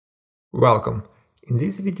Welcome! In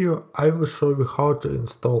this video I will show you how to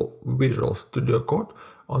install Visual Studio Code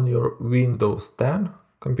on your Windows 10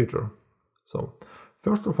 computer. So,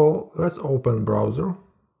 first of all, let's open browser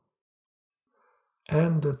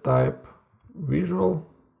and type Visual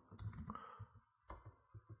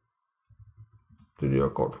Studio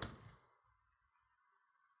Code.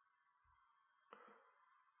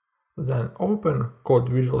 Then open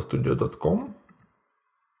codevisualstudio.com.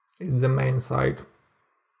 It's the main site.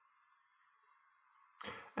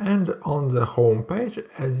 And on the home page,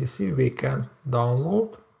 as you see, we can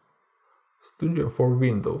download Studio for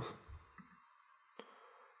Windows.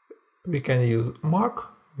 We can use Mac,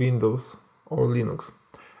 Windows or Linux.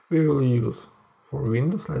 We will use for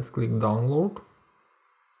Windows. Let's click download.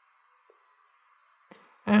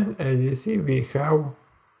 And as you see, we have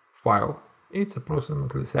file. It's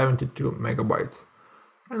approximately 72 megabytes.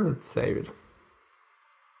 And let's save it.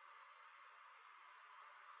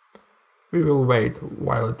 We will wait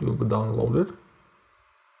while it will be downloaded.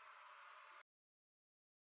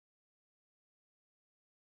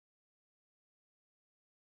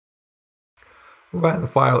 When the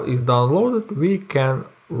file is downloaded, we can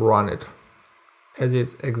run it as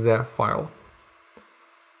its exe file.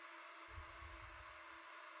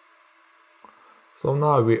 So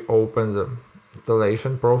now we open the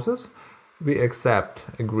installation process. We accept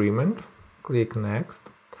agreement, click next.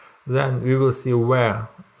 Then we will see where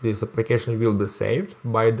this application will be saved.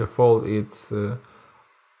 By default it's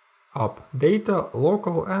app data,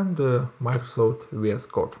 local and Microsoft VS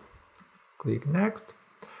Code. Click next.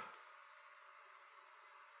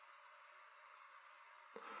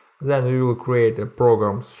 Then we will create a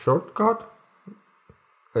program's shortcut.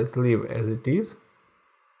 Let's leave as it is.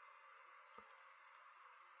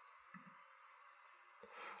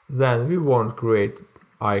 Then we want to create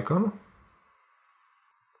icon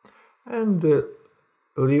and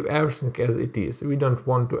leave everything as it is. We don't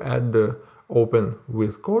want to add open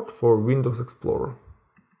with code for Windows Explorer.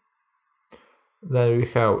 Then we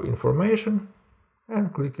have information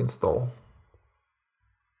and click install.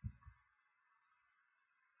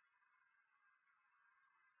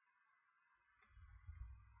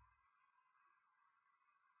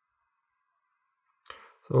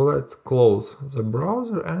 So let's close the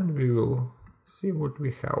browser and we will see what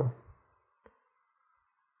we have.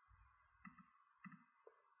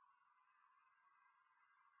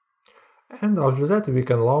 And after that we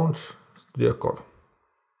can launch Studio Code.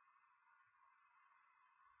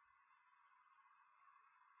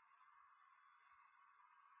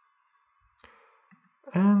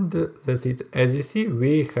 And that's it. As you see,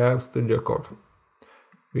 we have Studio Code.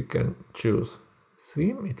 We can choose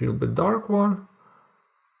theme, it will be dark one.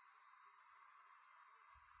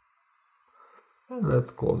 And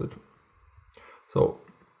let's close it. So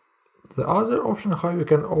the other option how you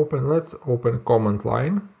can open, let's open command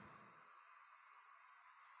line.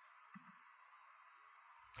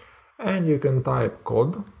 And you can type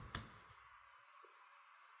code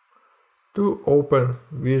to open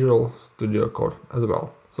Visual Studio Code as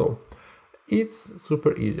well. So it's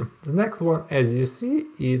super easy. The next one, as you see,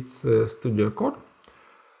 it's Studio Code.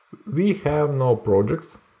 We have no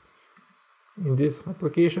projects in this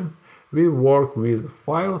application. We work with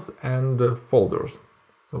files and folders.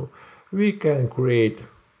 So we can create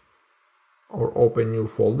or open new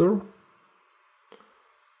folder.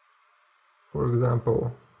 For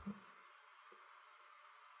example,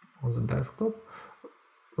 on the desktop,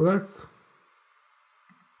 let's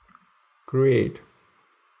create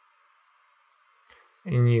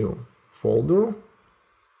a new folder,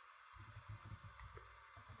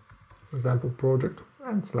 for example project,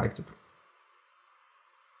 and select it.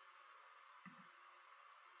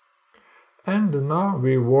 And now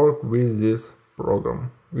we work with this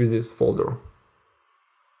program, with this folder.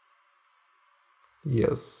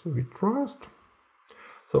 Yes, we trust.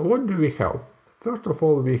 So what do we have? First of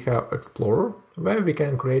all, we have Explorer, where we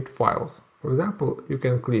can create files. For example, you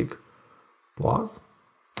can click plus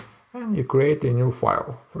and you create a new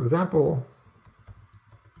file. For example,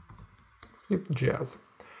 script.js.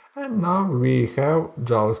 And now we have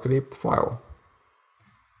JavaScript file.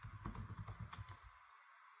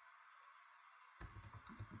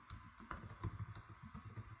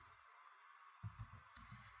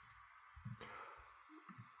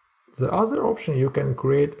 The other option, you can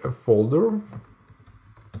create a folder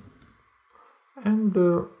and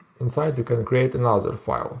inside you can create another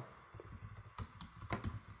file.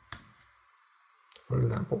 For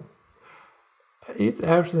example, it's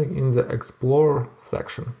everything in the Explorer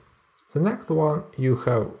section. The next one, you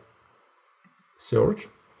have search.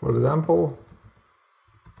 For example,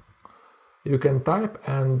 you can type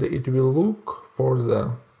and it will look for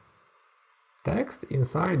the text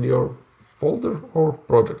inside your folder or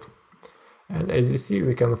project. And as you see,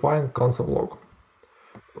 we can find console log.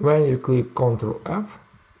 When you click Ctrl F,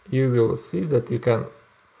 you will see that you can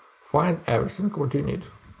find everything what you need.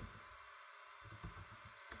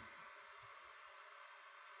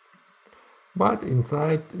 But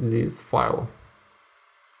inside this file.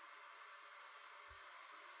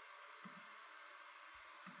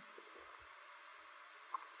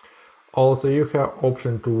 Also, you have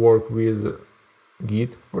option to work with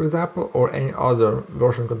Git, for example, or any other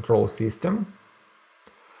version control system.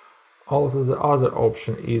 Also, the other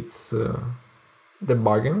option is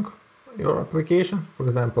debugging your application. For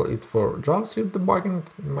example, it's for JavaScript debugging,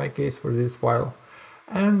 in my case for this file.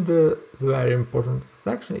 And the very important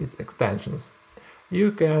section is extensions.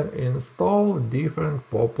 You can install different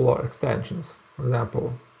popular extensions. For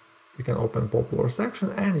example, you can open popular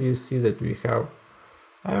section and you see that we have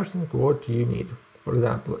everything what you need. For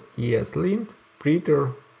example, ESLint,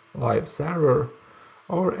 Printer, Live Server,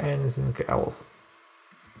 or anything else.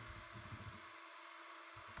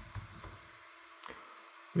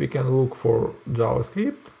 We can look for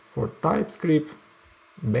JavaScript, for TypeScript,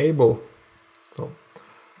 Babel.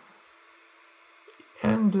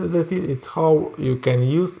 And that's it. It's how you can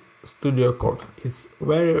use Studio Code. It's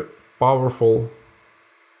very powerful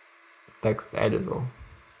text editor.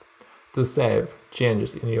 To save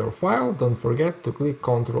changes in your file, don't forget to click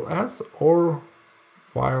Ctrl S or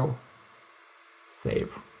File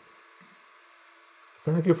Save.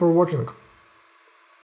 Thank you for watching.